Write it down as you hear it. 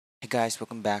Hey guys,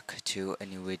 welcome back to a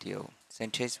new video. So in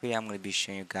today's video I'm going to be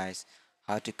showing you guys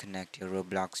how to connect your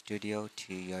Roblox studio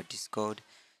to your Discord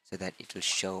so that it will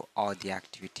show all the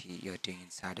activity you're doing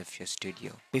inside of your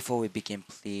studio. Before we begin,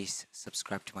 please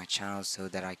subscribe to my channel so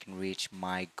that I can reach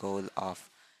my goal of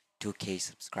 2k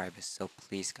subscribers. So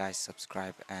please guys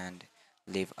subscribe and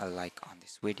leave a like on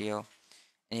this video.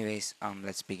 Anyways,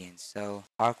 let's begin. So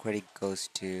our credit goes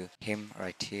to him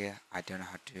right here. I don't know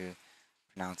how to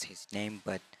pronounce his name,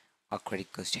 but all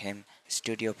credit goes to him.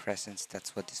 Studio Presence,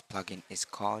 that's what this plugin is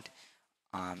called.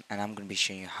 And I'm going to be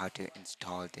showing you how to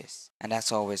install this. And as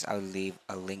always, I'll leave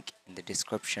a link in the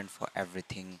description for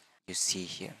everything you see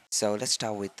here. So let's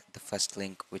start with the first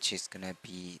link, which is going to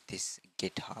be this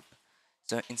GitHub.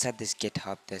 So inside this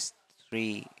GitHub, there's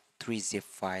three zip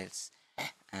files,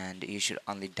 and you should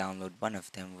only download one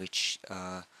of them, which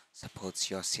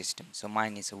supports your system. So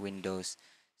mine is a Windows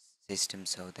system,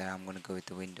 so that I'm going to go with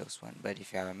the Windows one. But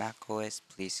if you have a Mac OS,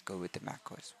 please go with the Mac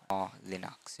OS one, or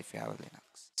Linux if you have a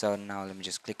Linux. So now let me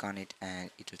just click on it and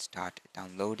it will start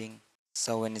downloading.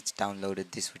 So when it's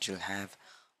downloaded, this which you'll have.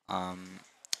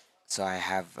 So I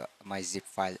have my zip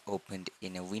file opened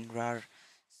in a WinRAR.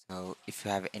 So if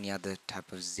you have any other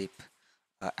type of zip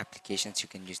applications, you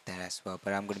can use that as well,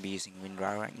 but I'm going to be using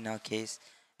WinRAR in our case,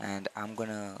 and I'm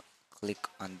gonna click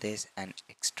on this and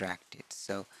extract it.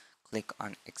 So click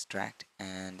on extract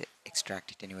and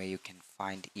extract it anywhere you can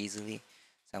find easily.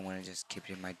 So I'm gonna just keep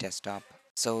it in my desktop.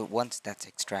 So once that's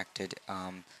extracted,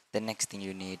 the next thing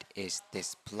you need is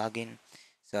this plugin.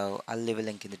 So I'll leave a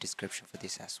link in the description for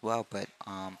this as well, but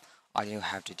all you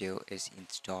have to do is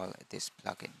install this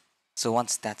plugin. So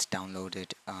once that's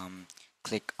downloaded,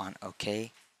 click on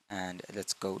OK, and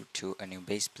let's go to a new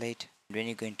base plate. When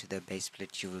you go into the base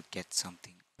plate, you will get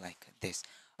something like this: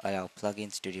 allow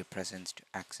plugin studio presence to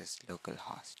access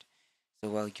localhost. So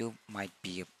while you might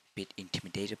be a bit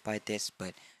intimidated by this,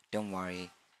 but don't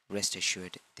worry, rest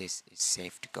assured this is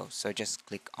safe to go. So just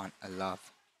click on allow,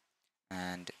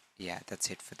 and yeah, that's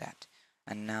it for that.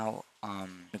 And now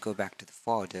go back to the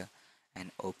folder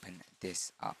and open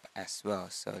this up as well.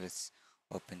 So let's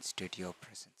open studio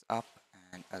presence up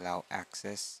and allow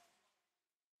access.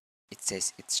 It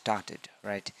says it started,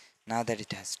 right? Now that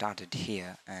it has started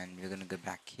here, and we're gonna go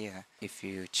back here, if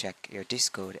you check your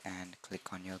Discord and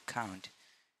click on your account,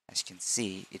 as you can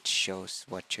see, it shows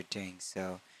what you're doing.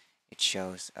 So it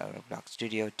shows a Roblox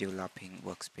Studio developing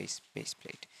workspace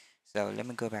baseplate. So let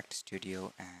me go back to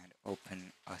Studio and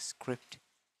open a script,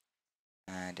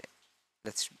 and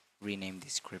let's rename the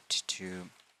script to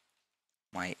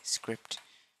my script.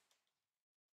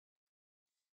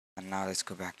 And now let's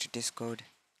go back to Discord,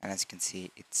 and as you can see,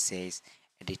 it says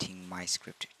editing my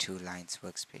script 2 lines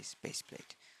workspace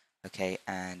baseplate. Okay,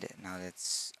 and now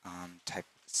let's type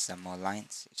some more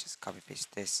lines. Just copy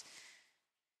paste this.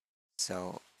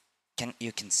 So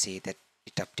you can see that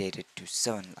it updated to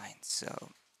 7 lines. So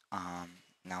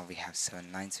now we have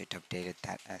 7 lines, so it updated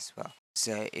that as well.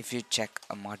 So if you check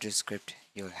a module script,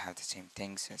 you'll have the same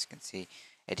thing. So as you can see,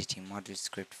 editing module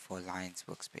script 4 lines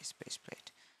workspace baseplate.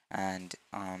 And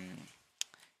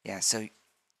yeah, so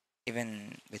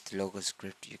even with local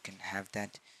script you can have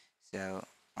that. So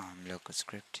local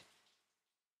script,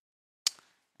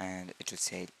 and it will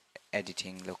say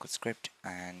editing local script,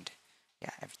 and yeah,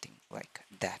 everything like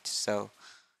that. So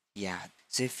yeah,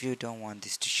 so if you don't want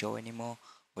this to show anymore,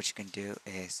 what you can do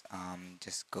is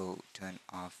just go turn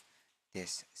off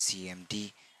this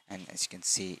CMD, and as you can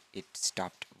see, it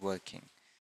stopped working.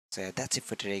 So yeah, that's it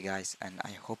for today guys, and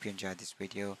I hope you enjoyed this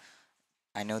video.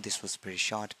 I know this was pretty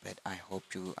short, but I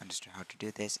hope you understood how to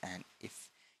do this, and if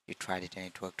you tried it and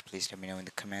it worked, please let me know in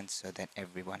the comments so that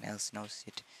everyone else knows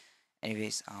it.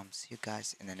 Anyways, see you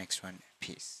guys in the next one.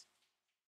 Peace.